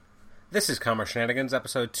This is Comic Shenanigans,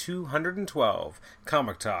 episode 212,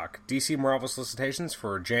 Comic Talk, DC Marvel solicitations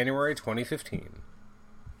for January 2015.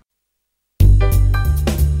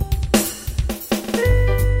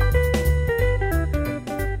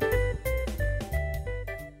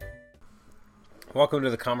 Welcome to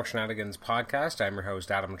the Comic Shenanigans podcast. I'm your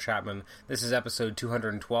host, Adam Chapman. This is episode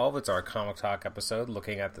 212. It's our Comic Talk episode,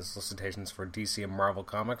 looking at the solicitations for DC and Marvel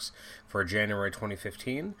Comics for January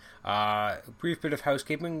 2015. Brief bit of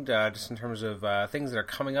housekeeping, just in terms of things that are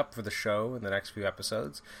coming up for the show in the next few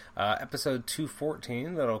episodes. Episode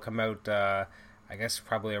 214, that'll come out, I guess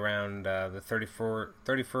probably around the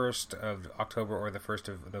 31st of October or the 1st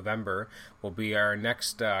of November, will be our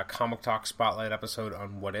next Comic Talk Spotlight episode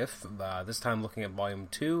on What If, this time looking at Volume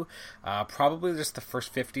 2. Probably just the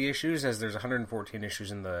first 50 issues, as there's 114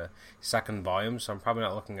 issues in the second volume, so I'm probably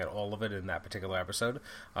not looking at all of it in that particular episode.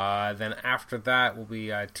 Then after that will be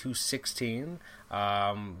 216.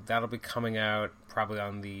 That'll be coming out probably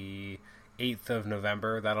on the 8th of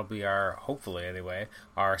November. That'll be our, hopefully anyway,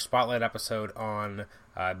 our spotlight episode on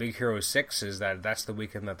Big Hero 6, that's the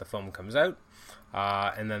weekend that the film comes out.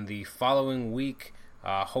 And then the following week,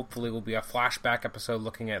 hopefully will be a flashback episode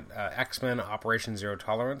looking at X-Men Operation Zero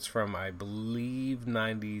Tolerance from, I believe,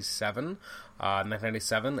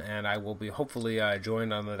 1997, and I will be hopefully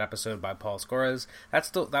joined on that episode by Paul Scores.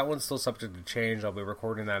 That one's still subject to change. I'll be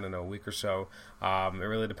recording that in a week or so. It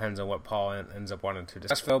really depends on what Paul ends up wanting to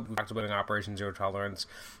discuss. We talked about Operation Zero Tolerance.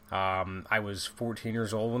 I was 14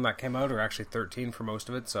 years old when that came out, or actually 13 for most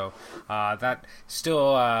of it, so that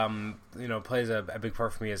still plays a big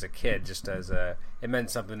part for me as a kid, just as it meant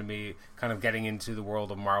something to me, kind of getting into the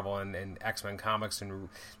world of Marvel and X-Men comics, and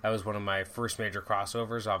that was one of my first major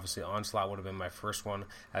crossovers. Obviously, Onslaught would have been my first one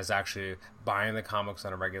as actually buying the comics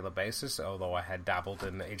on a regular basis, although I had dabbled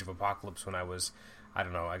in Age of Apocalypse when I was, I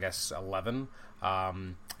don't know, I guess 11.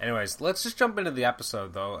 Anyways, let's just jump into the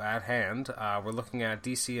episode, though, at hand. We're looking at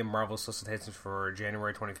DC and Marvel solicitations for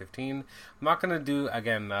January 2015. I'm not going to do,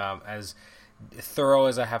 again, as thorough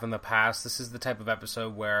as I have in the past. This is the type of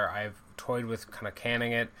episode where I've toyed with kind of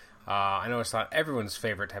canning it. I know it's not everyone's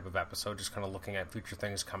favorite type of episode, just kind of looking at future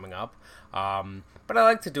things coming up. But I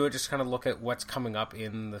like to do it, just kind of look at what's coming up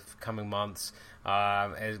in the coming months.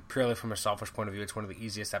 Purely from a selfish point of view, it's one of the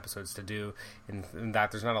easiest episodes to do, in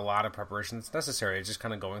that there's not a lot of preparation that's necessary. It's just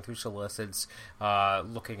kind of going through solicits,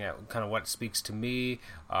 looking at kind of what speaks to me,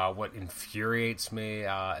 what infuriates me,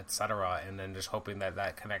 etc., and then just hoping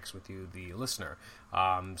that connects with you, the listener.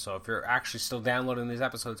 So if you're actually still downloading these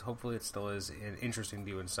episodes, hopefully it still is interesting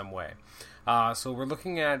to you in some way. So we're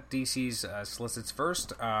looking at DC's solicits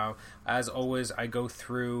first. As always, I go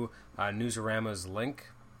through Newsarama's link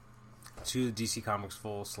to DC Comics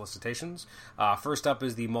full solicitations. First up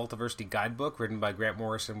is the Multiversity Guidebook, written by Grant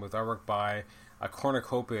Morrison with artwork by a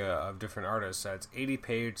cornucopia of different artists. It's 80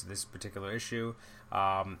 pages, this particular issue.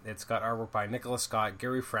 It's got artwork by Nicholas Scott,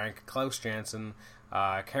 Gary Frank, Klaus Janson,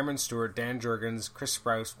 Cameron Stewart, Dan Jurgens, Chris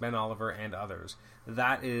Sprouse, Ben Oliver, and others.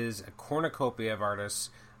 That is a cornucopia of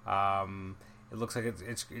artists. It looks like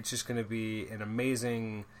it's just going to be an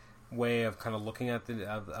amazing way of kind of looking at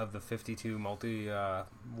the 52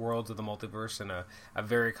 worlds of the multiverse, and a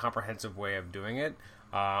very comprehensive way of doing it.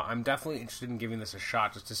 I'm definitely interested in giving this a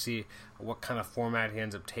shot, just to see what kind of format he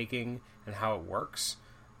ends up taking and how it works.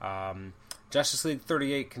 Justice League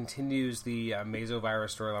 38 continues the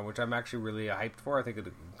Mesovirus storyline, which I'm actually really hyped for. I think it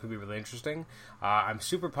could be really interesting. I'm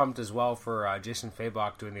super pumped as well for Jason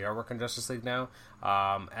Fabok doing the artwork on Justice League now.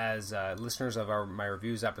 As listeners of my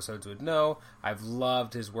reviews episodes would know, I've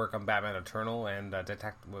loved his work on Batman Eternal and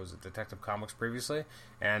Detective Comics previously,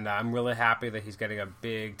 and I'm really happy that he's getting a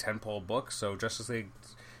big tentpole book. So Justice League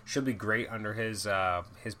should be great under his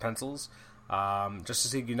pencils.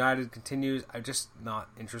 Justice League United continues. I'm just not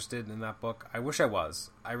interested in that book. I wish I was.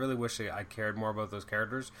 I really wish I cared more about those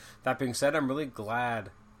characters. That being said, I'm really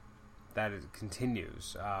glad that it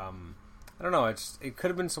continues. I don't know. It could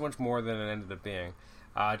have been so much more than it ended up being.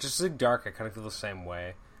 Justice League Dark, I kind of feel the same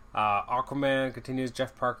way. Aquaman continues.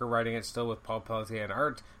 Jeff Parker writing it still with Paul Pelletier and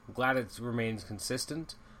art. I'm glad it remains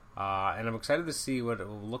consistent. And I'm excited to see what it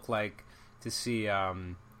will look like to see...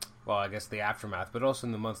 well, I guess the aftermath, but also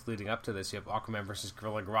in the months leading up to this, you have Aquaman versus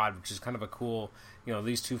Gorilla Grodd, which is kind of a cool,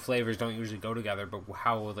 these two flavors don't usually go together, but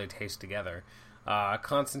how will they taste together?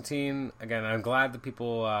 Constantine, again, I'm glad that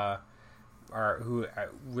people who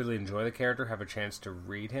really enjoy the character have a chance to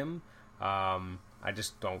read him. I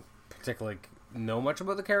just don't particularly know much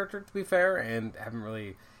about the character, to be fair, and haven't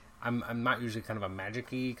really... I'm not usually kind of a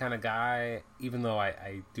magic-y kind of guy, even though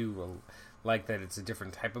I do... like that it's a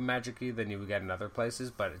different type of magic-y than you would get in other places,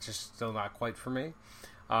 but it's just still not quite for me.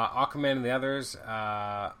 Aquaman and the others,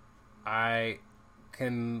 I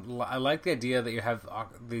like the idea that you have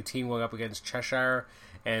the team going up against Cheshire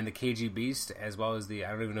and the KG Beast, as well as I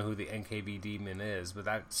don't even know who the NKB Demon is, but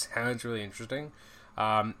that sounds really interesting.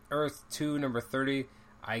 Earth 2, number 30.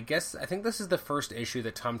 I think this is the first issue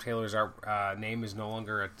that Tom Taylor's name is no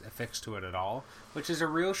longer affixed to it at all, which is a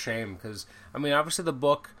real shame, because, I mean, obviously the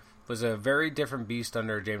book was a very different beast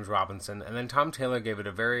under James Robinson, and then Tom Taylor gave it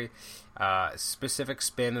a very specific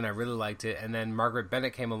spin, and I really liked it, and then Margaret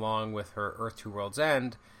Bennett came along with her Earth 2 World's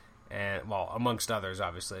End, and, well, amongst others,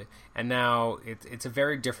 obviously, and now it's a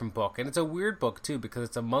very different book, and it's a weird book, too, because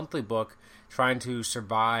it's a monthly book trying to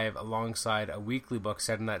survive alongside a weekly book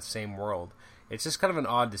set in that same world. It's just kind of an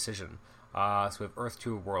odd decision. So we have Earth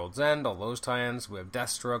 2 World's End, all those tie-ins. We have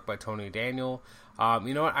Deathstroke by Tony Daniel.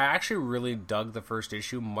 You know what? I actually really dug the first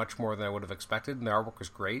issue much more than I would have expected, and the artwork was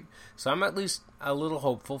great. So I'm at least a little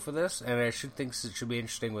hopeful for this, and I think it should be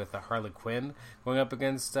interesting with Harley Quinn going up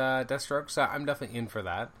against Deathstroke, so I'm definitely in for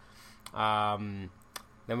that.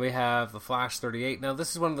 Then we have The Flash 38. Now,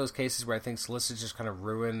 this is one of those cases where I think solicits just kind of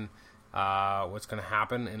ruin what's going to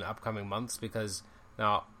happen in upcoming months, because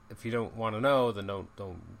now, if you don't want to know, then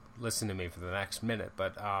don't listen to me for the next minute.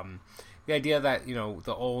 But the idea that, you know,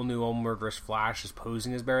 the old murderous Flash is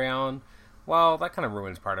posing as Barry Allen, well, that kind of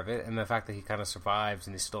ruins part of it. And the fact that he kind of survives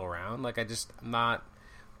and he's still around, like, I'm not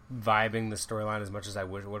vibing the storyline as much as I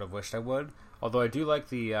would have wished I would. Although I do like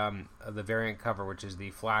the variant cover, which is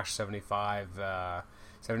the Flash 75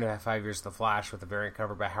 years of the Flash, with the variant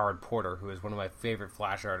cover by Howard Porter, who is one of my favorite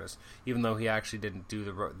Flash artists, even though he actually didn't do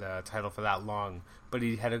the title for that long. But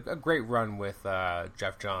he had a great run with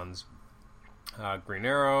Jeff Johns. Green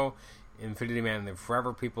Arrow, Infinity Man and the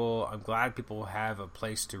Forever People. I'm glad people have a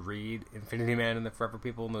place to read Infinity Man and the Forever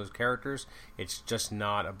People and those characters. It's just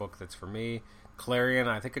not a book that's for me. Clarion,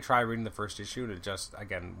 I think I tried reading the first issue, and it just,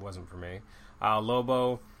 again, wasn't for me.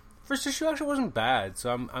 Lobo, first issue actually wasn't bad,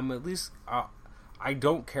 so I'm at least... I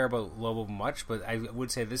don't care about Lobo much, but I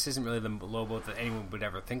would say this isn't really the Lobo that anyone would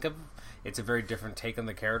ever think of. It's a very different take on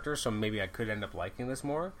the character, so maybe I could end up liking this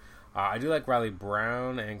more. I do like Riley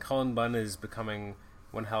Brown, and Cullen Bunn is becoming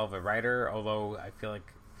one hell of a writer, although I feel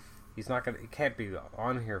like he can't be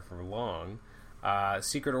on here for long.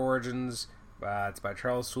 Secret Origins, it's by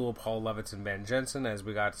Charles Soule, Paul Levitz, and Ben Jensen, as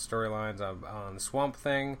we got storylines on Swamp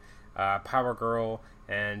Thing, Power Girl,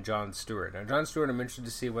 and John Stewart. Now, John Stewart, I'm interested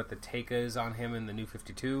to see what the take is on him in the New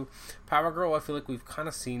 52. Power Girl, I feel like we've kind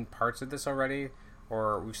of seen parts of this already,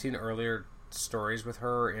 or we've seen earlier stories with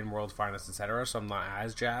her in World's Finest, etc., so I'm not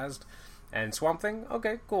as jazzed. And Swamp Thing,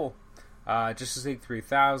 okay, cool. Justice League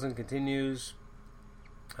 3000 continues.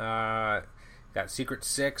 Got Secret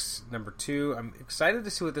 6, number 2. I'm excited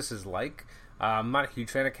to see what this is like. I'm not a huge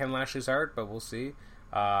fan of Ken Lashley's art, but we'll see.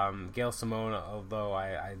 Gail Simone, although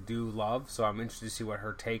I do love, so I'm interested to see what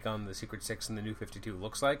her take on the Secret 6 and the New 52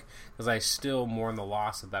 looks like, because I still mourn the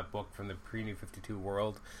loss of that book from the pre-New 52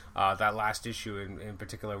 world. That last issue in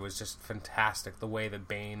particular was just fantastic, the way that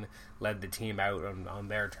Bane led the team out on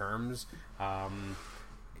their terms.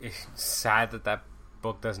 It's sad that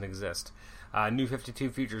book doesn't exist. New 52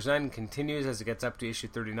 Futures End continues as it gets up to issue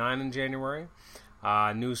 39 in January.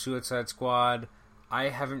 New Suicide Squad. I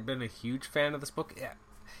haven't been a huge fan of this book. Yeah,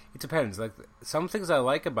 it depends. Like, some things I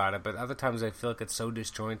like about it, but other times I feel like it's so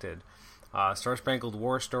disjointed. Star Spangled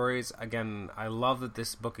War Stories. Again, I love that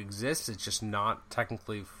this book exists. It's just not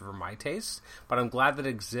technically for my taste, but I'm glad that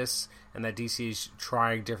it exists and that DC is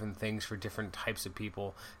trying different things for different types of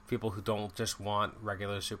people who don't just want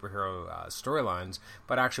regular superhero storylines,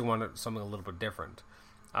 but actually want something a little bit different.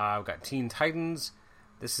 We've got Teen Titans.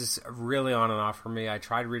 This is really on and off for me. I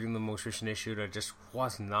tried reading the most recent issue, and I just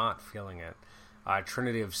was not feeling it.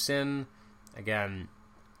 Trinity of Sin, again,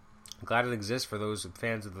 I'm glad it exists for those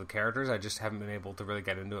fans of the characters. I just haven't been able to really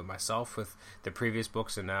get into it myself with the previous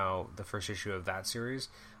books and now the first issue of that series.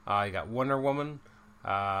 You got Wonder Woman,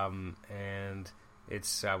 and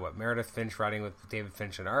it's Meredith Finch writing with David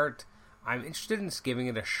Finch and art. I'm interested in giving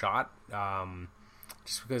it a shot.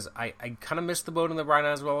 Just because I kind of missed the boat on the Brian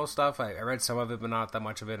Azzarello stuff. I read some of it, but not that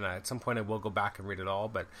much of it, and at some point I will go back and read it all.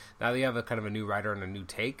 But now that you have a kind of a new writer and a new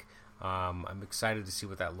take, I'm excited to see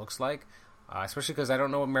what that looks like, especially because I don't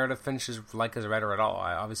know what Meredith Finch is like as a writer at all.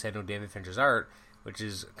 Obviously I know David Finch's art, which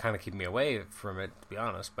is kind of keeping me away from it, to be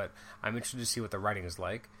honest, but I'm interested to see what the writing is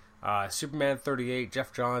like. Superman 38,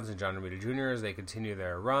 Jeff Johns and John Romita Jr. as they continue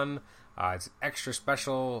their run. It's an extra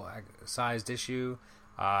special sized issue.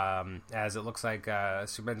 As it looks like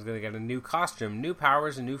Superman's going to get a new costume, new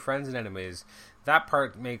powers, and new friends and enemies. That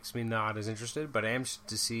part makes me not as interested, but I am interested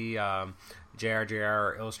to see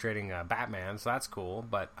JR illustrating Batman, so that's cool.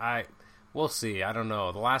 But We'll see. I don't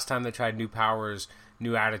know. The last time they tried new powers,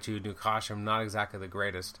 new attitude, new costume, not exactly the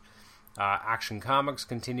greatest. Action Comics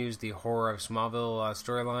continues the Horror of Smallville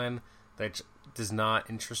storyline that does not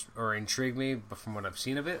interest or intrigue me, but from what I've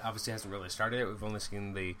seen of it, obviously hasn't really started yet. We've only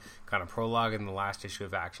seen the kind of prologue in the last issue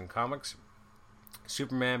of Action Comics.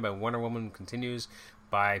 Superman by Wonder Woman continues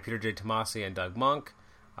by Peter J. Tomasi and Doug Monk.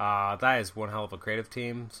 That is one hell of a creative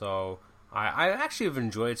team, so I actually have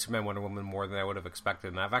enjoyed Superman Wonder Woman more than I would have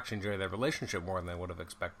expected, and I've actually enjoyed their relationship more than I would have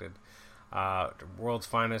expected. World's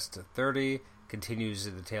Finest 30 continues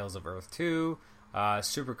the Tales of Earth 2.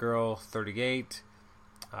 Supergirl 38.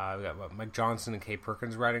 We got Mike Johnson and Kay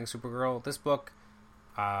Perkins writing Supergirl. This book,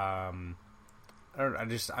 I'm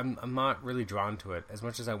not really drawn to it as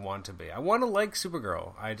much as I want to be. I want to like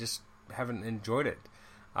Supergirl. I just haven't enjoyed it.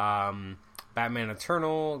 Batman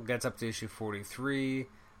Eternal gets up to issue 43.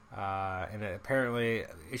 And apparently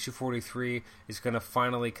issue 43 is going to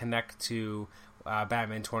finally connect to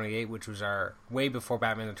Batman 28, which was our way before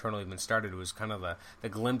Batman Eternal even started. It was kind of the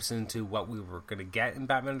glimpse into what we were going to get in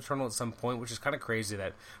Batman Eternal at some point, which is kind of crazy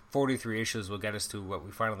that 43 issues will get us to what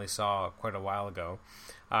we finally saw quite a while ago.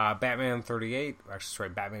 Batman 38,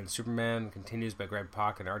 Batman Superman continues by Greg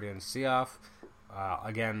Pak and Ardian Syaf.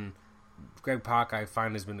 Again, Greg Pak I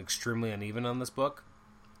find has been extremely uneven on this book.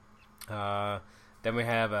 Then we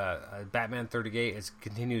have Batman 38. It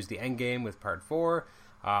continues the Endgame with Part 4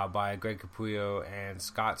 by Greg Capullo and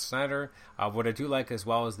Scott Snyder. What I do like as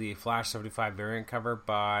well is the Flash 75 variant cover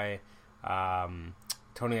by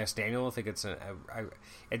Tony S. Daniel. I think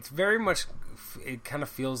it's very much, it kind of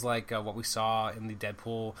feels like what we saw in the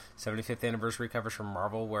Deadpool 75th anniversary covers from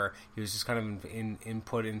Marvel, where he was just kind of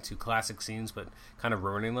input into classic scenes but kind of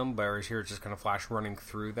ruining them, whereas here it's just kind of Flash running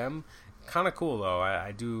through them. Kind of cool though.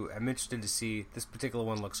 I'm interested to see. This particular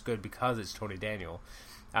one looks good because it's Tony Daniel.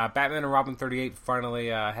 Batman and Robin 38 finally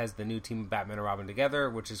has the new team of Batman and Robin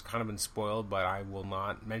together, which has kind of been spoiled, but I will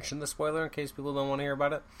not mention the spoiler in case people don't want to hear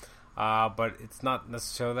about it. But it's not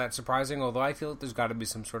necessarily that surprising, although I feel like there's got to be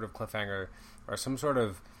some sort of cliffhanger or some sort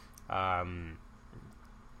of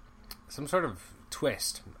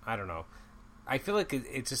twist. I don't know. I feel like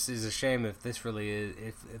it just is a shame if this really is,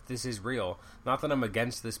 if this is real. Not that I'm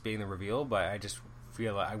against this being the reveal, but I just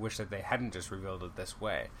feel I wish that they hadn't just revealed it this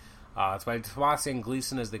way. It's by Tomasi and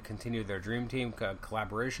Gleason as they continue their Dream Team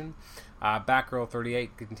collaboration. Batgirl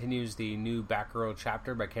 38 continues the new Batgirl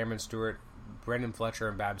chapter by Cameron Stewart, Brendan Fletcher,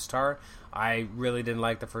 and Babs Tarr. I really didn't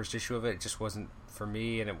like the first issue of it. It just wasn't for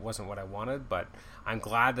me, and it wasn't what I wanted, but I'm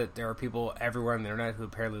glad that there are people everywhere on the internet who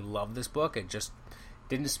apparently love this book. It just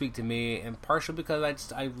didn't speak to me, and partially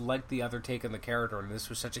because I liked the other take on the character, and this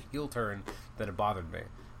was such a heel turn that it bothered me,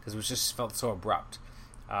 because it just felt so abrupt.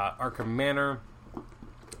 Arkham Manor,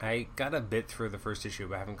 I got a bit through the first issue,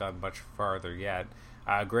 but I haven't gotten much farther yet.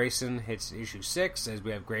 Grayson hits issue 6, as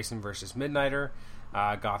we have Grayson versus Midnighter.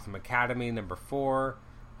 Gotham Academy, number 4.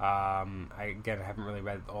 I haven't really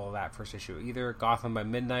read all of that first issue either. Gotham by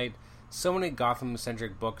Midnight. So many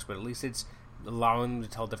Gotham-centric books, but at least it's allowing them to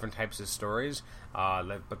tell different types of stories.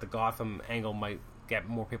 But the Gotham angle might get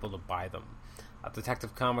more people to buy them.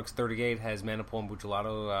 Detective Comics 38 has Manapul and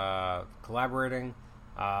Buccellato collaborating.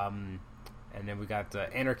 And then we got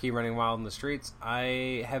Anarchy running wild in the streets.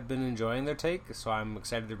 I have been enjoying their take, so I'm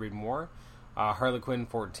excited to read more. Harley Quinn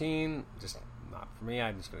 14, just not for me.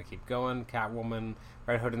 I'm just going to keep going. Catwoman,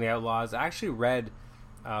 Red Hood and the Outlaws. I actually read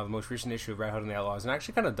the most recent issue of Red Hood and the Outlaws, and I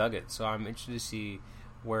actually kind of dug it, so I'm interested to see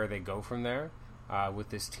where they go from there with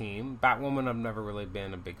this team. Batwoman, I've never really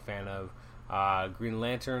been a big fan of. Green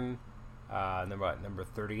Lantern, number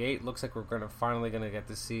 38. Looks like we're finally going to get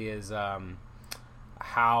to see is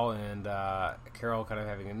Hal and Carol kind of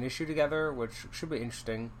having an issue together, which should be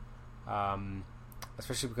interesting.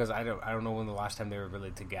 Especially because I don't know when the last time they were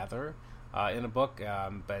really together in a book.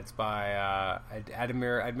 But it's by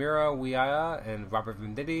Admira Wiaya and Robert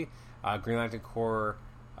Venditti. Green Lantern Corps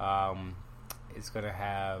is going to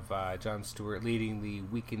have John Stewart leading the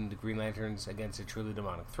weakened Green Lanterns against a truly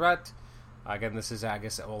demonic threat. Again, this is, I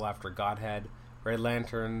guess, all after Godhead. Red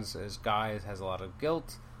Lanterns, as Guy has a lot of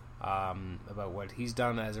guilt about what he's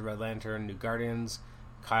done as a Red Lantern. New Guardians,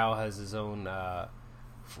 Kyle has his own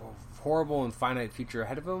horrible and finite future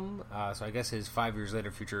ahead of him. So I guess his 5 years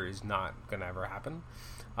later future is not going to ever happen.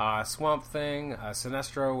 Swamp Thing,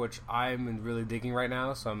 Sinestro, which I'm really digging right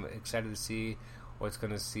now, so I'm excited to see what's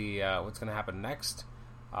going to happen next.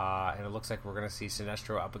 And it looks like we're going to see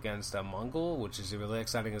Sinestro up against Mongol, which is really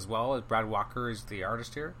exciting as well. Brad Walker is the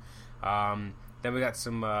artist here. Then we got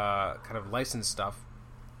some kind of licensed stuff.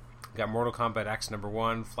 We got Mortal Kombat X number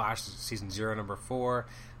 1, Flash Season 0 number 4,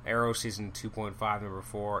 Arrow Season 2.5 number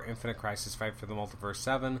 4, Infinite Crisis Fight for the Multiverse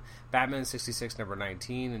 7, Batman 66 number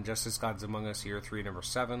 19, Injustice Gods Among Us Year 3 number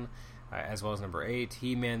 7, as well as number 8,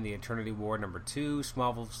 He-Man The Eternity War number 2,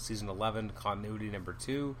 Smallville Season 11 Continuity number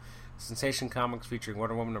 2, Sensation Comics featuring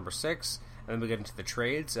Wonder Woman number 6, and then we get into the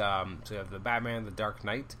trades. So we have the Batman The Dark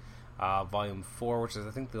Knight Volume 4, which is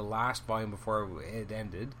I think the last volume before it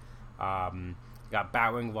ended. Got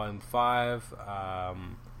Batwing Volume 5,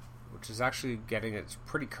 which is actually it's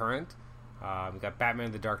pretty current. We got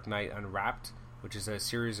Batman The Dark Knight Unwrapped, which is a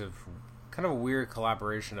series of kind of a weird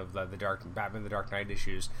collaboration of the Batman The Dark Knight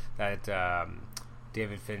issues that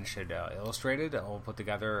David Finch had illustrated, all put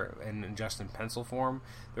together in just in pencil form.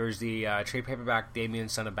 There's the trade paperback Damian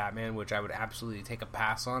Son of Batman, which I would absolutely take a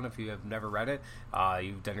pass on if you have never read it.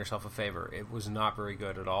 You've done yourself a favor. It was not very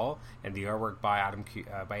good at all, and the artwork by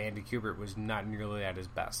Andy Kubert was not nearly at his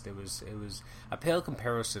best. It was a pale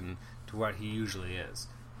comparison to what he usually is.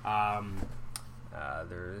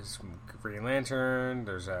 There's Green Lantern.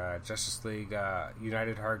 There's a Justice League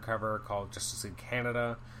United hardcover called Justice League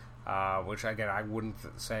Canada, which again I wouldn't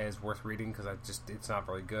say is worth reading because it's not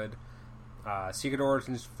very good. Secret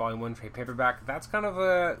Origins Volume 1 trade paperback. That's kind of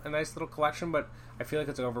a nice little collection, but I feel like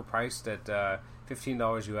it's overpriced at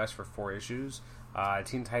 $15 US for 4 issues.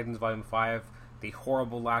 Teen Titans Volume 5. The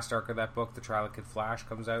horrible last arc of that book, The Trial of Kid Flash,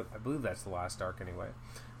 comes out. I believe that's the last arc anyway.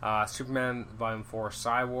 Superman Volume 4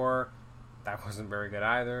 Psywar. That wasn't very good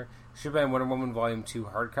either. Superman Wonder Woman Volume 2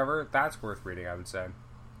 hardcover. That's worth reading, I would say.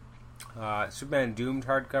 Superman Doomed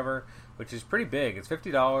hardcover, which is pretty big. It's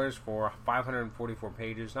 $50 for 544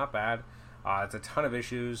 pages. Not bad. It's a ton of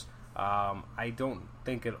issues. I don't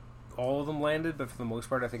think all of them landed, but for the most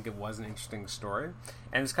part, I think it was an interesting story.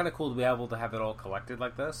 And it's kind of cool to be able to have it all collected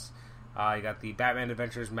like this. You got the Batman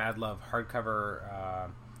Adventures Mad Love hardcover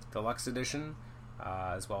deluxe edition,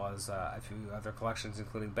 as well as a few other collections,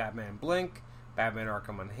 including Batman Blink, Batman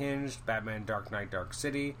Arkham Unhinged, Batman Dark Knight Dark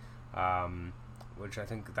City, which I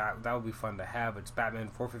think that would be fun to have. It's Batman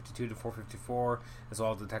 452 to 454, as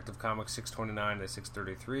well as Detective Comics 629 to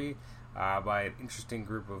 633, by an interesting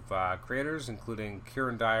group of creators, including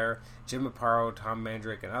Kieran Dyer, Jim Aparo, Tom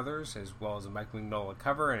Mandrake, and others, as well as a Mike Mignola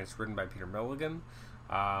cover, and it's written by Peter Milligan.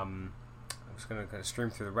 I'm just going to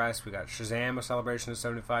stream through the rest. We got Shazam, A Celebration of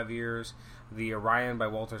 75 Years, the Orion by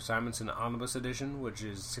Walter Simonson Omnibus Edition, which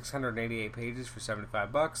is 688 pages for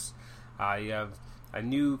 $75. You have a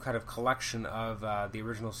new kind of collection of the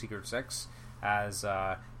original Secret Six, as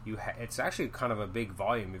it's actually kind of a big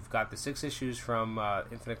volume. You've got the 6 issues from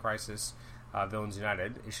Infinite Crisis Villains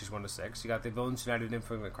United, issues 1 to 6. You got the Villains United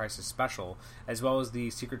Infinite Crisis Special, as well as the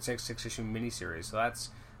Secret Six 6-issue miniseries. So that's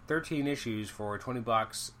 13 issues for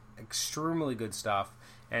 $20. Extremely good stuff,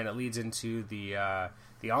 and it leads into the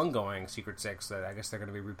ongoing Secret Six that I guess they're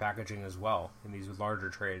going to be repackaging as well in these larger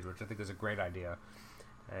trades, which I think is a great idea.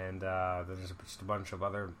 And there's just a bunch of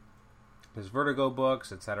other Vertigo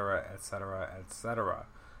books, etc., etc., etc.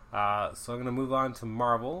 So I'm going to move on to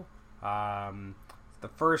Marvel. The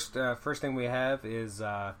first thing we have is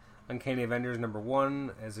Uncanny Avengers number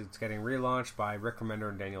 1, as it's getting relaunched by Rick Remender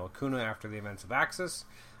and Daniel Acuna after the events of Axis.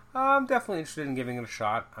 I'm definitely interested in giving it a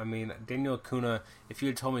shot. I mean, Daniel Acuna, if you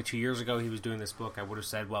had told me 2 years ago he was doing this book, I would have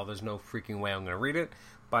said, well, there's no freaking way I'm going to read it.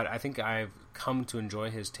 But I think I've come to enjoy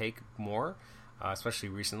his take more, especially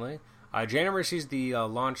recently. January sees the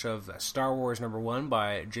launch of Star Wars number 1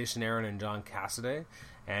 by Jason Aaron and John Cassaday.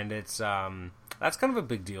 And it's that's kind of a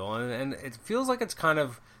big deal. And it feels like it's kind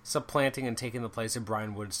of supplanting and taking the place of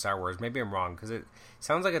Brian Wood's Star Wars. Maybe I'm wrong, because it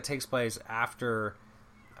sounds like it takes place after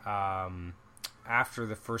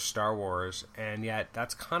the first Star Wars, and yet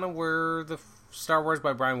that's kind of where the Star Wars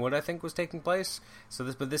by Brian Wood, I think, was taking place.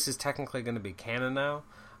 But this is technically going to be canon now,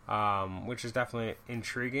 which is definitely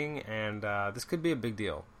intriguing, and this could be a big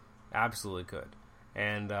deal. Absolutely could.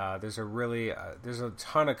 And there's a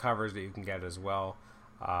ton of covers that you can get as well.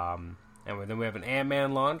 And then we have an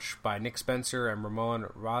Ant-Man launch by Nick Spencer and Ramon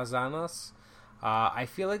Rosanas. I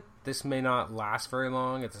feel like this may not last very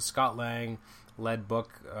long. It's a Scott Lang led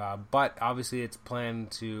book, but obviously it's planned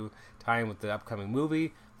to tie in with the upcoming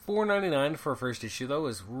movie. $4.99 for a first issue, though,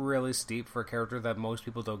 is really steep for a character that most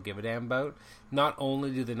people don't give a damn about. Not only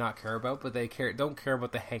do they not care about, but they don't care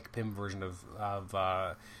about the Hank Pym version of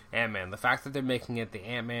Ant-Man. The fact that they're making it the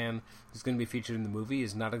Ant-Man who's going to be featured in the movie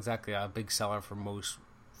is not exactly a big seller for most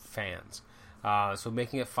fans. So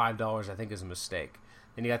making it $5, I think, is a mistake.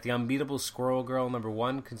 Then you got the Unbeatable Squirrel Girl number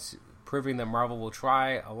 1, proving that Marvel will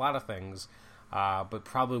try a lot of things, but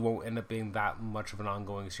probably won't end up being that much of an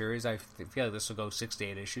ongoing series. I feel like this will go 6 to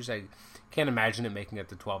 8 issues. I can't imagine it making it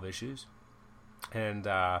to 12 issues. And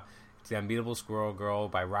it's The Unbeatable Squirrel Girl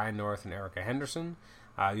by Ryan North and Erica Henderson.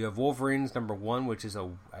 You have Wolverines #1, which is, I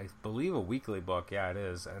believe, a weekly book. Yeah, it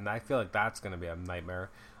is. And I feel like that's going to be a nightmare.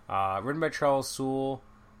 Written by Charles Soule,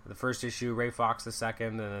 the first issue, Ray Fox the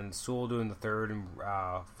second, and then Soule doing the third, and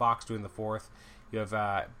Fox doing the fourth. You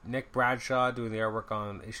have Nick Bradshaw doing the artwork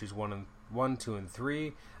on issues 1, 2, and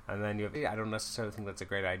 3. And then you have, I don't necessarily think that's a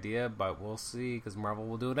great idea, but we'll see, because Marvel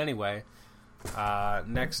will do it anyway.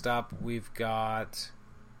 Next up, we've got,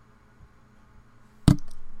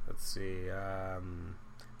 let's see,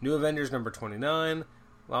 New Avengers #29.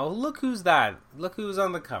 Well, look who's that. Look who's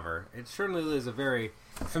on the cover. It certainly is a very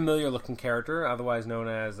familiar looking character, otherwise known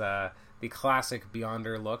as the classic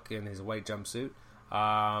Beyonder look in his white jumpsuit.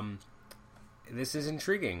 This is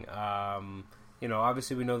intriguing.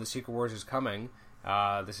 Obviously we know the Secret Wars is coming.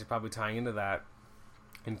 This is probably tying into that.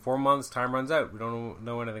 In 4 months, time runs out. We don't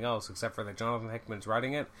know anything else except for that Jonathan Hickman's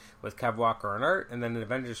writing it with Kev Walker on art, and then in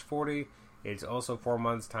Avengers 40, it's also 4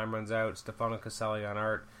 months, time runs out. Stefano Caselli on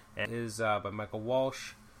art, and it is by Michael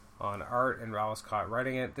Walsh on art, and Alice Cott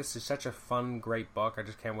writing it. This is such a fun, great book. I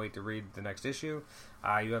just can't wait to read the next issue.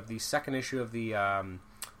 You have the second issue of the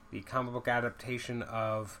comic book adaptation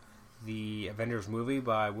of the Avengers movie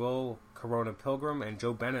by Will Corona Pilgrim and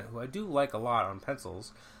Joe Bennett, who I do like a lot on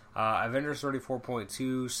pencils. Avengers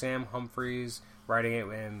 34.2, Sam Humphries writing it,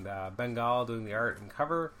 and Bengal doing the art and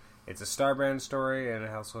cover. It's a Starbrand story, and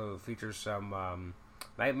it also features some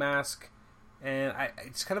Night Mask. And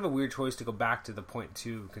it's kind of a weird choice to go back to the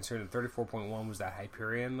 .2, considering 34.1 was that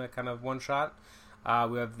Hyperion kind of one-shot.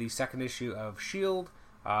 We have the second issue of S.H.I.E.L.D.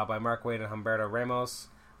 By Mark Waid and Humberto Ramos.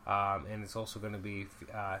 And it's also going to be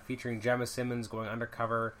featuring Gemma Simmons going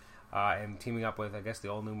undercover and teaming up with, I guess, the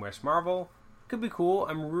all-new Miss Marvel. Could be cool.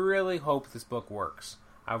 I'm really hope this book works.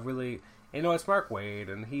 It's Mark Waid,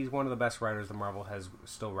 and he's one of the best writers that Marvel has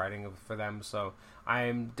still writing for them, so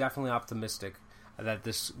I'm definitely optimistic that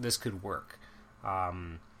this could work.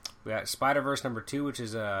 We got Spider-Verse #2, which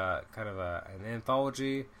is a kind of an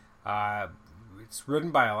anthology. It's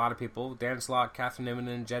written by a lot of people: Dan Slott, Catherine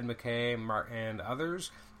Immonen, Jed MacKay, and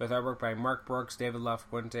others, with artwork by Mark Brooks, David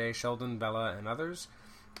LaFuente, Sheldon Bella, and others.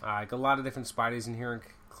 Got a lot of different Spideys in here,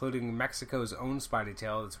 including Mexico's own Spidey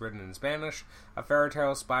tale that's written in Spanish, a fairy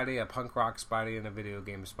tale Spidey, a punk rock Spidey, and a video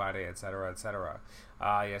game Spidey, etc., etc.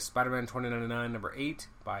 Spider-Man 2099 #8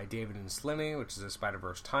 by David and Slinny, which is a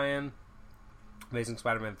Spider-Verse tie-in. Amazing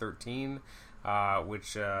Spider-Man 13,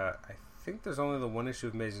 which I think there's only the one issue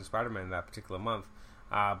of Amazing Spider-Man that particular month,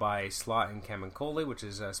 by Slott and Cameron Coley, which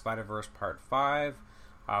is Spider-Verse Part 5.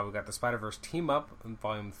 We got the Spider-Verse Team Up in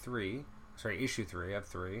issue 3 of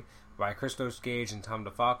 3, by Christos Gage and Tom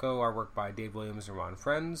DeFalco, artwork by Dave Williams and Ron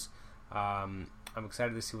Friends. I'm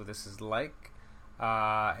excited to see what this is like,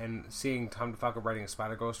 and seeing Tom DeFalco writing a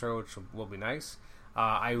Spider-Girl story, which will be nice.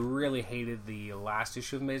 I really hated the last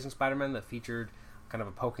issue of Amazing Spider-Man that featured kind of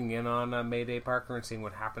a poking in on Mayday Parker and seeing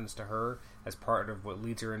what happens to her as part of what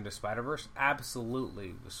leads her into Spider-Verse.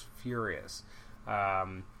 Absolutely was furious.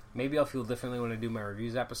 Maybe I'll feel differently when I do my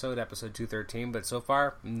reviews episode 213, but so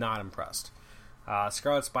far, not impressed.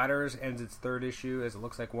 Scarlet Spiders ends its third issue, as it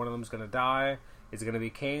looks like one of them is going to die. Is it going to be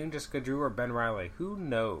Kane, Jessica Drew, or Ben Reilly? Who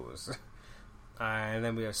knows? And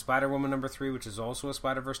then we have Spider-Woman #3, which is also a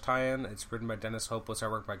Spider-Verse tie-in. It's written by Dennis Hopeless,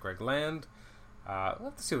 artwork by Greg Land. We'll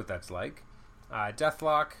have to see what that's like.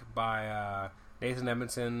 Deathlock by Nathan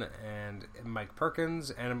Edmondson and Mike Perkins,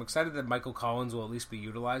 and I'm excited that Michael Collins will at least be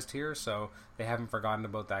utilized here, so they haven't forgotten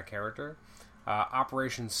about that character.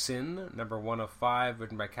 Operation Sin, #1 of 5,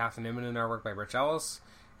 written by Catherine Immonen, artwork by Rich Ellis,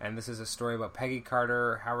 and this is a story about Peggy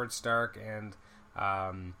Carter, Howard Stark, and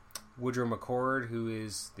Woodrow McCord, who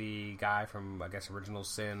is the guy from, I guess, Original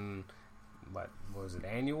Sin, what was it,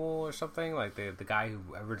 Annual or something? Like the guy who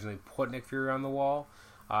originally put Nick Fury on the wall.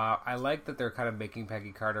 I like that they're kind of making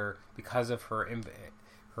Peggy Carter, because of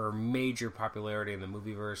her major popularity in the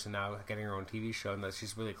movieverse and now getting her own TV show, and that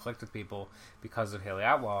she's really clicked with people because of Haley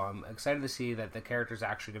Atwell. I'm excited to see that the character is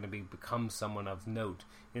actually going to become someone of note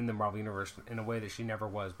in the Marvel Universe in a way that she never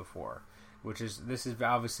was before. This is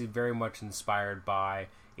obviously very much inspired by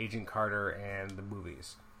Agent Carter and the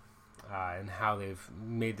movies, and how they've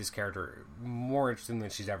made this character more interesting than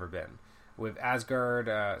she's ever been. With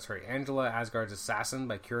Angela, Asgard's Assassin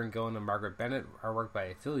by Kieran Gillen and Margaret Bennett, artwork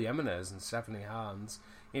by Phil Jimenez and Stephanie Hans.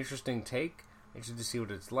 Interesting take. Interested to see what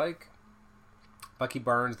it's like. Bucky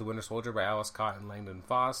Barnes, The Winter Soldier by Alice Cott and Langdon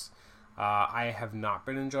Foss. I have not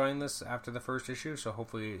been enjoying this after the first issue, so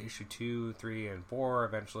hopefully issue 2, 3, and 4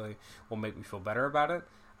 eventually will make me feel better about it.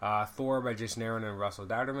 Thor by Jason Aaron and Russell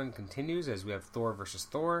Dowderman continues, as we have Thor versus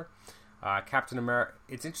Thor. Captain America.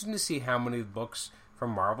 It's interesting to see how many books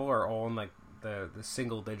from Marvel are all in like the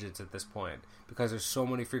single digits at this point, because there's so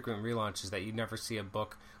many frequent relaunches that you never see a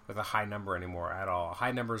book with a high number anymore at all. A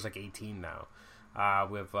high number is like 18 now.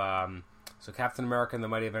 With so Captain America and the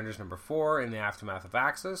Mighty Avengers #4 in the Aftermath of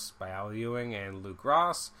Axis by Al Ewing and Luke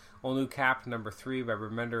Ross. All New Cap #3 by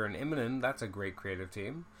Remender and Immonen. That's a great creative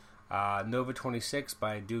team. Nova 26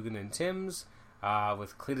 by Dugan and Timms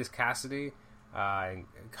with Cletus Cassidy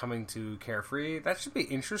coming to Carefree. That should be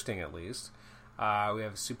interesting at least. We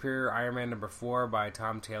have Superior Iron Man #4 by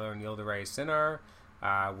Tom Taylor and Yildiray Cinar,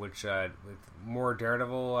 which with more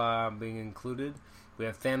Daredevil being included. We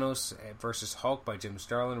have Thanos versus Hulk by Jim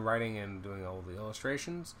Starlin writing and doing all the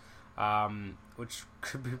illustrations, which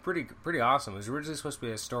could be pretty awesome. It was originally supposed to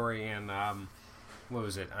be a story in what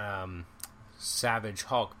was it, Savage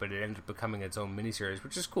Hulk, but it ended up becoming its own miniseries,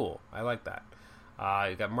 which is cool. I like that.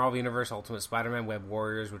 You got Marvel Universe Ultimate Spider-Man Web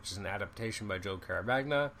Warriors, which is an adaptation by Joe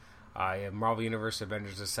Caramagna. You have Marvel Universe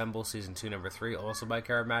Avengers Assemble Season 2 #3, also by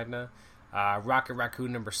Caramagna. Rocket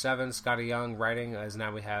Raccoon #7, Scotty Young writing, as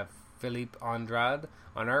now we have Philippe Andrade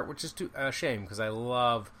on art, which is a shame because I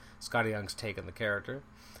love Scotty Young's take on the character.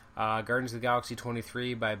 Guardians of the Galaxy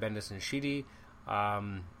 23 by Bendis and Sheedy.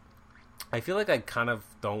 I feel like I kind of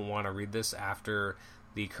don't want to read this after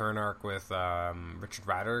the current arc with Richard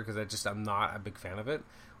Rider because I'm not a big fan of it.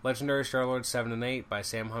 Legendary Star-Lord 7 and 8 by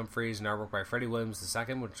Sam Humphries and artwork by Freddie Williams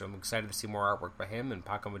II, which I'm excited to see more artwork by him, and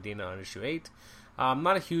Paco Medina on issue 8. I'm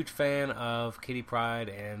not a huge fan of Kitty Pryde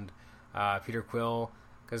and Peter Quill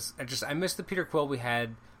because I missed the Peter Quill we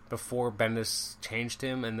had before Bendis changed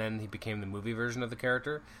him and then he became the movie version of the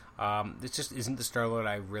character. This just isn't the Star-Lord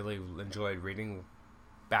I really enjoyed reading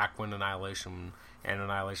back when Annihilation and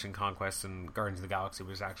Annihilation Conquest and Guardians of the Galaxy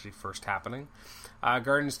was actually first happening.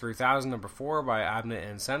 Guardians 3000 #4 by Abnett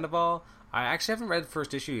and Sandoval. I actually haven't read the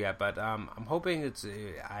first issue yet, but I'm hoping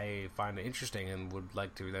I find it interesting and would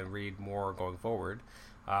like to then read more going forward.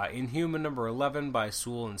 Inhuman #11 by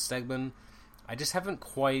Sewell and Stegman. I just haven't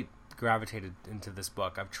quite gravitated into this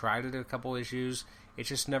book. I've tried it a couple issues. It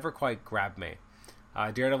just never quite grabbed me.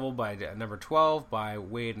 Daredevil by #12 by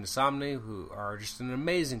Wade and Somni, who are just an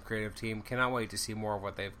amazing creative team. Cannot wait to see more of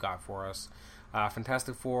what they've got for us.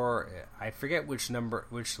 Fantastic Four, I forget which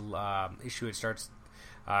issue it starts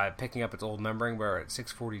picking up its old numbering, but we're at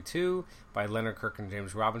 642 by Leonard Kirk and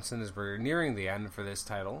James Robinson as we're nearing the end for this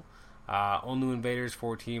title. All New Invaders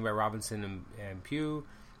 14 by Robinson and Pugh.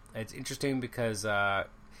 It's interesting because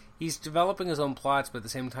he's developing his own plots, but at the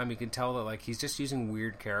same time you can tell that he's just using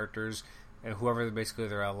weird characters and whoever basically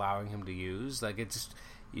they're allowing him to use. It's just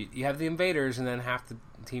you have the invaders, and then half the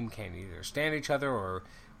team can either stand each other,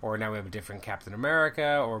 or now we have a different Captain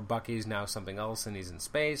America, or Bucky's now something else and he's in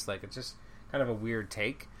space. It's just kind of a weird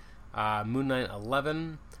take. Moon Knight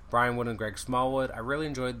 11, Brian Wood and Greg Smallwood. I really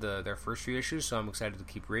enjoyed their first few issues, so I'm excited to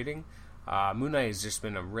keep reading. Moon Knight has just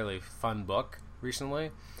been a really fun book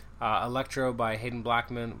recently. Electro by Hayden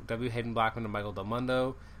Blackman and Michael Del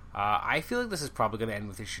Mundo. I feel like this is probably going to end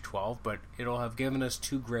with issue 12, but it'll have given us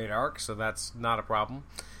 2 great arcs, so that's not a problem.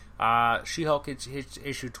 She-Hulk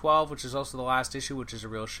issue 12, which is also the last issue, which is a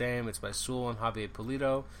real shame. It's by Sewell and Javier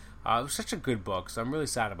Pulido. It was such a good book, so I'm really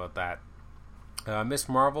sad about that. Miss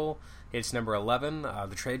Marvel, it's #11.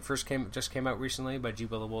 The trade just came out recently by G.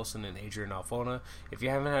 Willow Wilson and Adrian Alfona. If you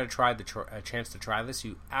haven't had a chance to try this,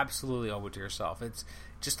 you absolutely owe it to yourself. It's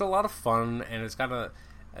just a lot of fun, and it's got a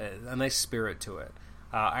nice spirit to it.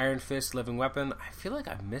 Iron Fist, Living Weapon. I feel like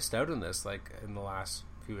I've missed out on this, in the last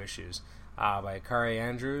few issues. By Kari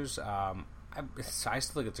Andrews. I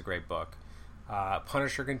still think it's a great book.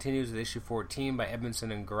 Punisher continues with issue 14 by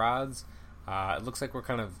Edmondson and Garads. It looks like we're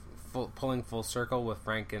kind of pulling full circle with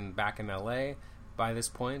Frank back in LA by this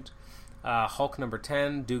point. Hulk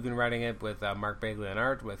 #10, Dugan writing it with Mark Bagley on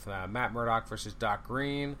art, with Matt Murdock versus Doc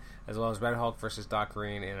Green, as well as Red Hulk versus Doc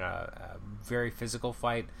Green in a very physical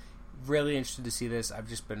fight. Really interested to see this. I've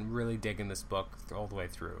just been really digging this book all the way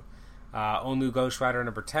through. All New Ghost Rider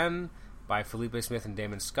 #10 by Felipe Smith and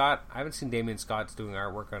Damon Scott. I haven't seen Damon Scott doing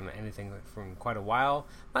artwork on anything from quite a while.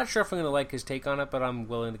 Not sure if I'm going to like his take on it, but I'm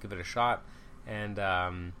willing to give it a shot. And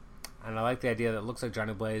I like the idea that it looks like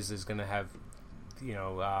Johnny Blaze is going to have,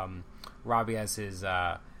 Robbie as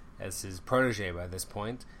his protege by this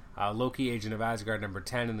point. Loki, Agent of Asgard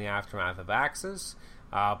 #10 in the Aftermath of Axis.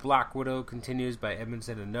 Black Widow continues by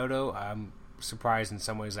Edmondson and Noto. I'm surprised in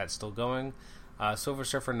some ways that's still going. Silver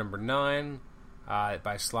Surfer #9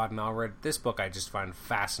 by Slott and Allred. This book I just find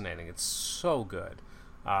fascinating. It's so good.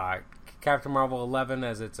 Captain Marvel 11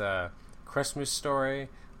 as it's a Christmas story.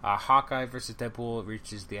 Hawkeye vs. Deadpool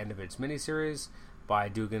reaches the end of its miniseries by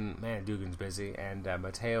Dugan. Man, Dugan's busy. And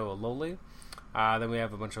Matteo Loli. Then we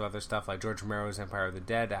have a bunch of other stuff like George Romero's Empire of the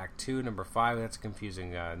Dead, Act 2, number 5. That's a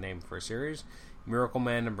confusing name for a series. Miracle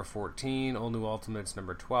Man, number 14. All New Ultimates,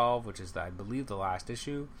 number 12, which is, I believe, the last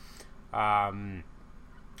issue.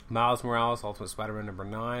 Miles Morales, Ultimate Spider-Man, number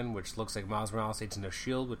 9, which looks like Miles Morales, Agents of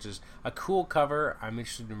S.H.I.E.L.D., which is a cool cover. I'm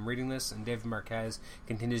interested in reading this, and David Marquez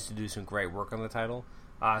continues to do some great work on the title.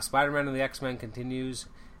 Spider-Man and the X-Men continues.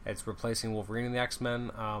 It's replacing Wolverine and the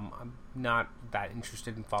X-Men. I'm not that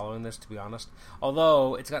interested in following this, to be honest.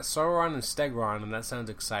 Although, it's got Sauron and Stegron, and that sounds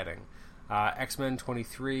exciting. X-Men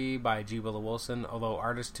 23 by G. Willow Wilson, although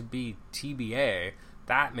artist to be TBA,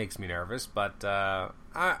 that makes me nervous, but I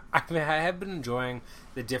have been enjoying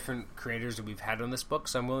the different creators that we've had on this book,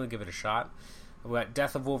 so I'm willing to give it a shot. We got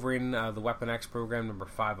Death of Wolverine, the Weapon X program, number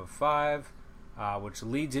 5 of 5, which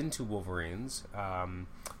leads into Wolverines.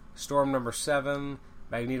 Storm, number 7,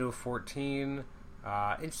 Magneto 14.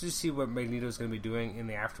 Interested to see what Magneto is going to be doing in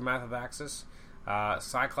the aftermath of Axis.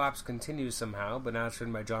 Cyclops continues somehow, but now it's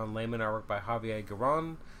written by John Layman, artwork by Javier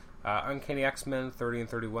Garron. Uncanny X-Men 30 and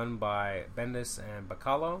 31 by Bendis and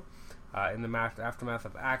Bacalo. In the aftermath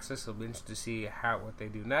of Axis, it'll be interesting to see what they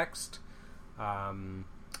do next.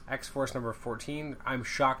 X-Force number 14. I'm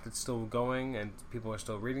shocked it's still going and people are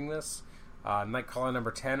still reading this. Nightcrawler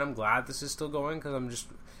number 10. I'm glad this is still going because I'm just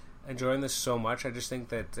enjoying this so much. I just think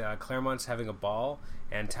that Claremont's having a ball,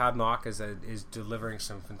 and Todd Nauck is delivering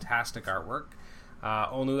some fantastic artwork.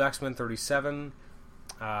 All New X-Men 37.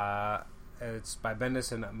 It's by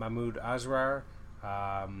Bendis and Mahmoud Asrar.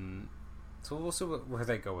 So we'll see where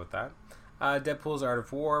they go with that. Deadpool's Art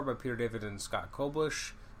of War by Peter David and Scott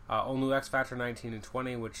Koblish. All New X-Factor 19 and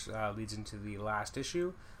 20, which leads into the last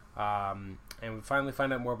issue. And we finally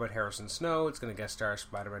find out more about Harrison Snow. It's going to guest star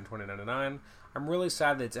Spider-Man 2099. I'm really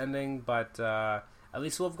sad that it's ending, but at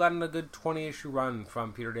least we'll have gotten a good 20-issue run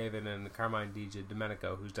from Peter David and Carmine Di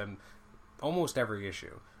Domenico, who's done almost every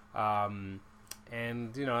issue. And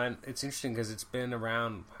it's interesting because it's been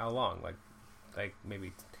around how long? Like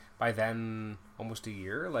maybe by then almost a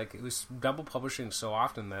year. Like, it was double publishing so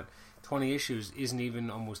often that 20 issues isn't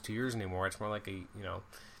even almost 2 years anymore. It's more like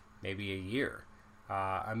maybe a year.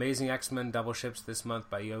 Amazing X-Men double ships this month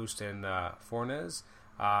by Yost and Fornes.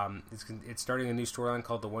 It's starting a new storyline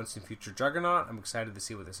called The Once and Future Juggernaut. I'm excited to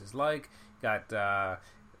see what this is like. Got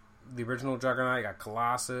the original Juggernaut, you got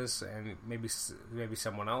Colossus, and maybe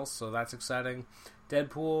someone else, so that's exciting.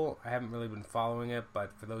 Deadpool, I haven't really been following it,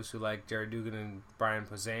 but for those who like Jared Dugan and Brian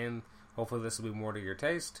Posehn, hopefully this will be more to your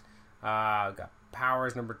taste. Got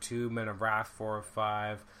Powers number 2, Men of Wrath 4 of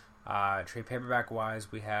 5. Trade paperback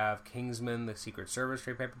wise, we have Kingsman, the Secret Service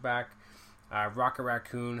trade paperback. Rocket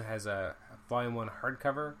Raccoon has a volume 1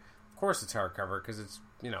 hardcover. Of course it's hardcover because it's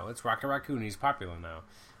Rocket Raccoon. He's popular now.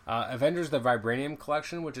 Avengers the Vibranium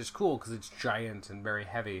collection, which is cool because it's giant and very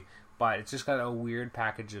heavy, but it's just got a weird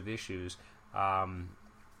package of issues.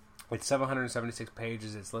 It's 776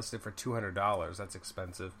 pages. It's listed for $200. That's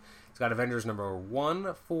expensive. It's got Avengers number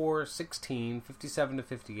 1, 4, 16, 57 to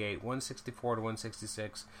 58, 164 to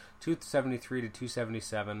 166, 273 to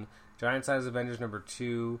 277, Giant Size Avengers number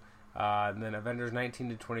 2, and then Avengers 19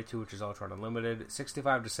 to 22, which is Ultron Unlimited,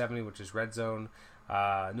 65 to 70, which is Red Zone,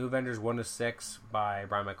 New Avengers 1 to 6 by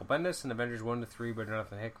Brian Michael Bendis, and Avengers 1 to 3 by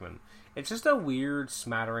Jonathan Hickman. It's just a weird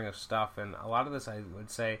smattering of stuff, and a lot of this, I would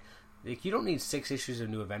say, you don't need 6 issues of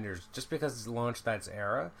New Avengers just because it's launched that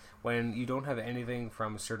era when you don't have anything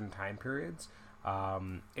from certain time periods.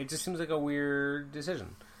 It just seems like a weird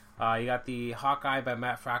decision. You got the Hawkeye by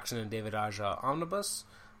Matt Fraction and David Aja omnibus,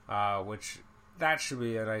 which that should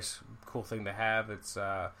be a nice, cool thing to have. It's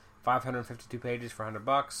 552 pages for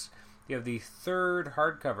 $100. You have the third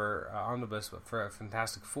hardcover omnibus for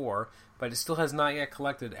Fantastic Four, but it still has not yet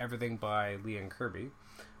collected everything by Lee and Kirby.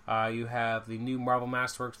 You have the new Marvel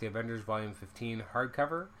Masterworks, The Avengers Volume 15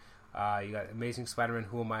 hardcover. You got Amazing Spider-Man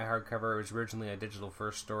Who Am I hardcover. It was originally a digital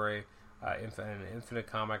first story, an Infinite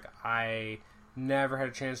comic. I never had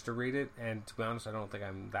a chance to read it, and to be honest, I don't think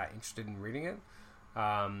I'm that interested in reading it.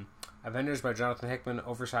 Avengers by Jonathan Hickman,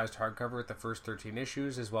 oversized hardcover with the first 13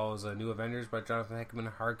 issues, as well as a New Avengers by Jonathan Hickman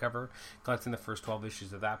hardcover, collecting the first 12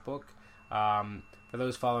 issues of that book. For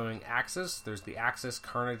those following Axis, there's the Axis,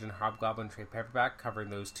 Carnage, and Hobgoblin trade paperback covering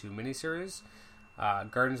those 2 miniseries.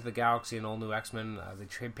 Guardians of the Galaxy and All New X-Men, the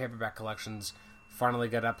trade paperback collections finally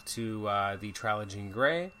got up to the Trial of Jean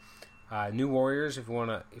Grey. New Warriors, if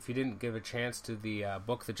you didn't give a chance to the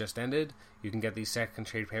book that just ended, you can get the second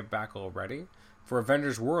trade paperback already. For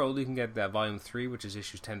Avengers World, you can get that Volume 3, which is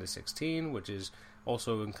issues 10 to 16, which is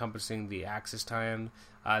also encompassing the Axis tie-in.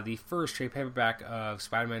 The first trade paperback of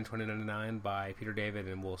Spider-Man 2099 by Peter David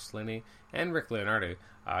and Will Sliney and Rick Leonardi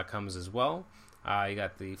comes as well. You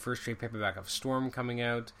got the first trade paperback of Storm coming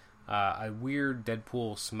out. A weird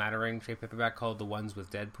Deadpool smattering trade paperback called The Ones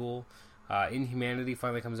with Deadpool. Inhumanity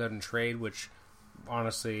finally comes out in trade, which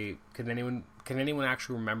honestly, can anyone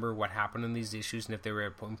actually remember what happened in these issues and if they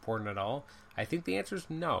were important at all? I think the answer is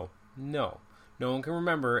no. No one can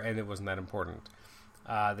remember, and it wasn't that important.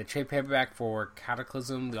 The trade paperback for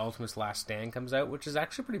Cataclysm, The Ultimate's Last Stand comes out, which is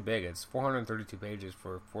actually pretty big. It's 432 pages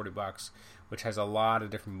for $40, which has a lot of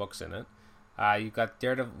different books in it. You've got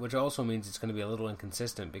Daredevil, which also means it's going to be a little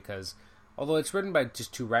inconsistent because, although it's written by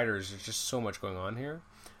just two writers, there's just so much going on here.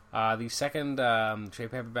 The second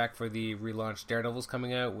trade paperback for the relaunched Daredevil's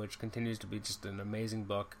coming out, which continues to be just an amazing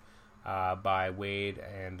book by Wade,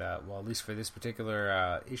 and at least for this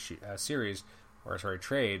particular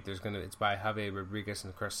trade, it's by Javier Rodriguez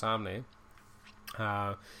and Chris Samnee.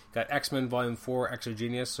 Got X-Men Volume 4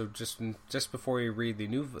 Exogenous, so just before you read the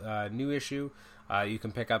new issue, you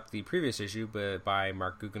can pick up the previous issue by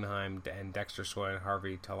Mark Guggenheim and Dexter Soy and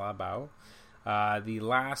Harvey Talabau. The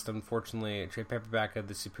last, unfortunately, trade paperback of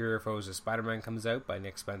The Superior Foes of Spider-Man comes out by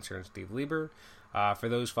Nick Spencer and Steve Lieber. For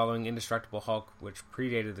those following Indestructible Hulk, which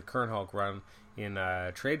predated the current Hulk run in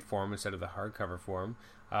trade form instead of the hardcover form,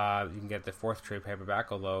 you can get the fourth trade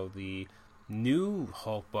paperback, although the new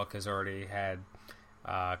Hulk book has already had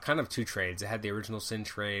kind of two trades. It had the original Sin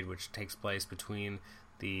trade, which takes place between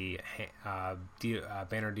the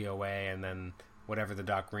Banner DOA and then whatever the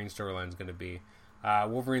Doc Green storyline is going to be.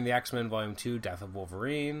 Wolverine the X-Men Volume 2, Death of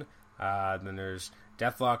Wolverine. Then there's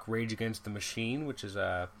Deathlock Rage Against the Machine, which is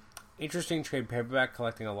a interesting trade paperback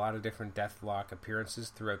collecting a lot of different Deathlock appearances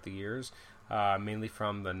throughout the years, mainly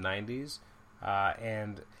from the 90s.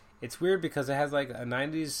 And it's weird because it has like a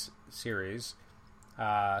 90s series,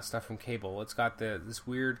 stuff from Cable. It's got this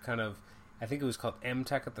weird kind of, I think it was called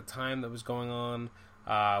M-Tech at the time, that was going on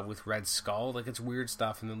with Red Skull. Like, it's weird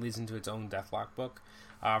stuff, and then leads into its own Deathlock book.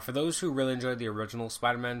 For those who really enjoyed the original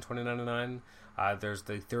Spider-Man 2099, there's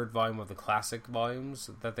the third volume of the classic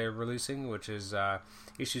volumes that they're releasing, which is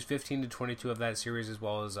issues 15 to 22 of that series, as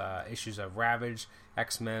well as issues of Ravage,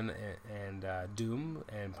 X-Men, and Doom,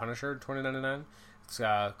 and Punisher 2099. It's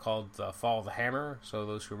called The Fall of the Hammer, so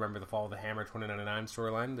those who remember the Fall of the Hammer 2099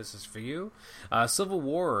 storyline, this is for you. Civil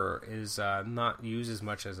War is not used as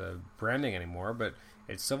much as a branding anymore, but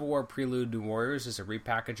it's Civil War Prelude New Warriors. It's a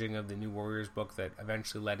repackaging of the New Warriors book that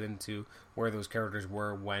eventually led into where those characters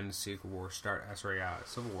were when Civil War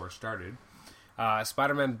started.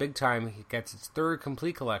 Spider-Man Big Time gets its third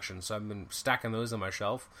complete collection, so I've been stacking those on my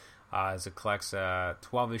shelf as it collects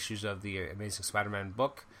 12 issues of the Amazing Spider-Man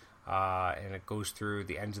book, and it goes through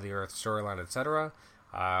the Ends of the Earth storyline, etc.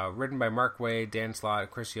 Written by Mark Waid, Dan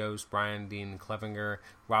Slott, Chris Yost, Brian Dean Clevenger,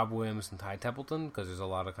 Rob Williams, and Ty Templeton, because there's a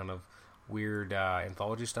lot of kind of weird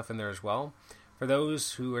anthology stuff in there as well. For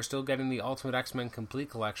those who are still getting the Ultimate X-Men Complete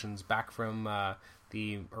collections back from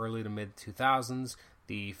the early to mid 2000s,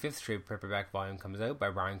 the fifth trade paperback volume comes out by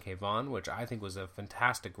Brian K. Vaughan, which I think was a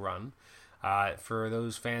fantastic run. For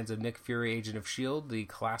those fans of Nick Fury, Agent of S.H.I.E.L.D., the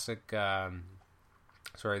classic, the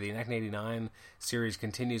 1989 series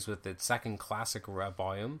continues with its second classic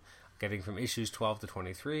volume, getting from issues 12 to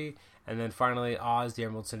 23. And then finally, Oz, the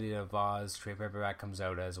Emerald City of Oz trade paperback comes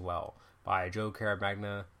out as well by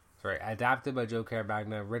adapted by Joe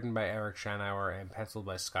Carabagna, written by Eric Schanauer, and penciled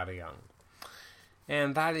by Scotty Young.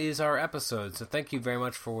 And that is our episode. So thank you very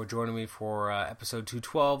much for joining me for episode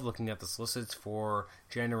 212, looking at the solicits for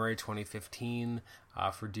January 2015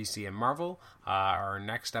 for DC and Marvel. Our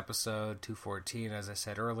next episode, 214, as I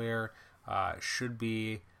said earlier, should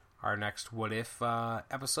be our next What If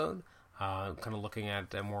episode, kind of looking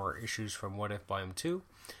at more issues from What If Volume 2.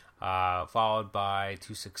 Followed by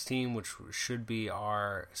 216, which should be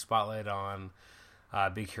our spotlight on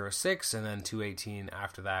Big Hero 6, and then 218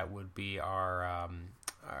 after that would be our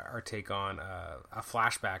take on a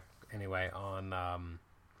flashback, anyway, on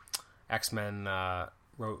X-Men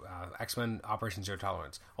X-Men Operation Zero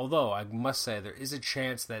Tolerance. Although, I must say, there is a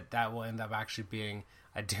chance that will end up actually being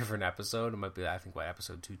a different episode. It might be, I think, by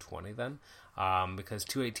episode 220 then, because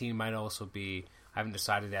 218 might also be, I haven't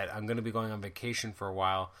decided yet. I'm going to be going on vacation for a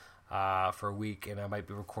while, for a week, and I might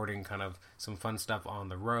be recording kind of some fun stuff on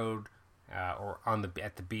the road, or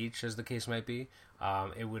at the beach, as the case might be.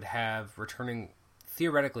 It would have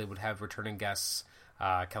theoretically would have returning guests,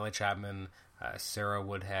 Kelly Chapman, Sarah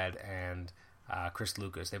Woodhead, and Chris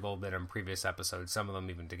Lucas. They've all been on previous episodes, some of them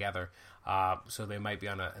even together. So they might be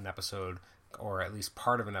on an episode, or at least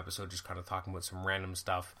part of an episode, just kind of talking about some random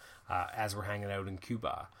stuff as we're hanging out in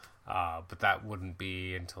Cuba. but that wouldn't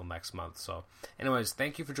be until next month. So anyways,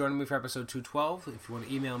 thank you for joining me for episode 212. If you want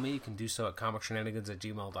to email me, you can do so at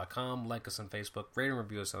comicshenanigans@gmail.com. Like us on Facebook, rate and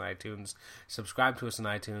review us on iTunes, subscribe to us on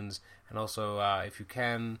iTunes, and also, if you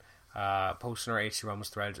can, post in our HC Realms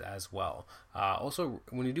threads as well. Also,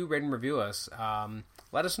 when you do rate and review us,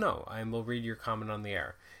 let us know, and we'll read your comment on the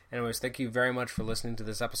air. Anyways, thank you very much for listening to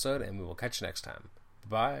this episode, and we will catch you next time.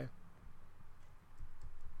 Bye.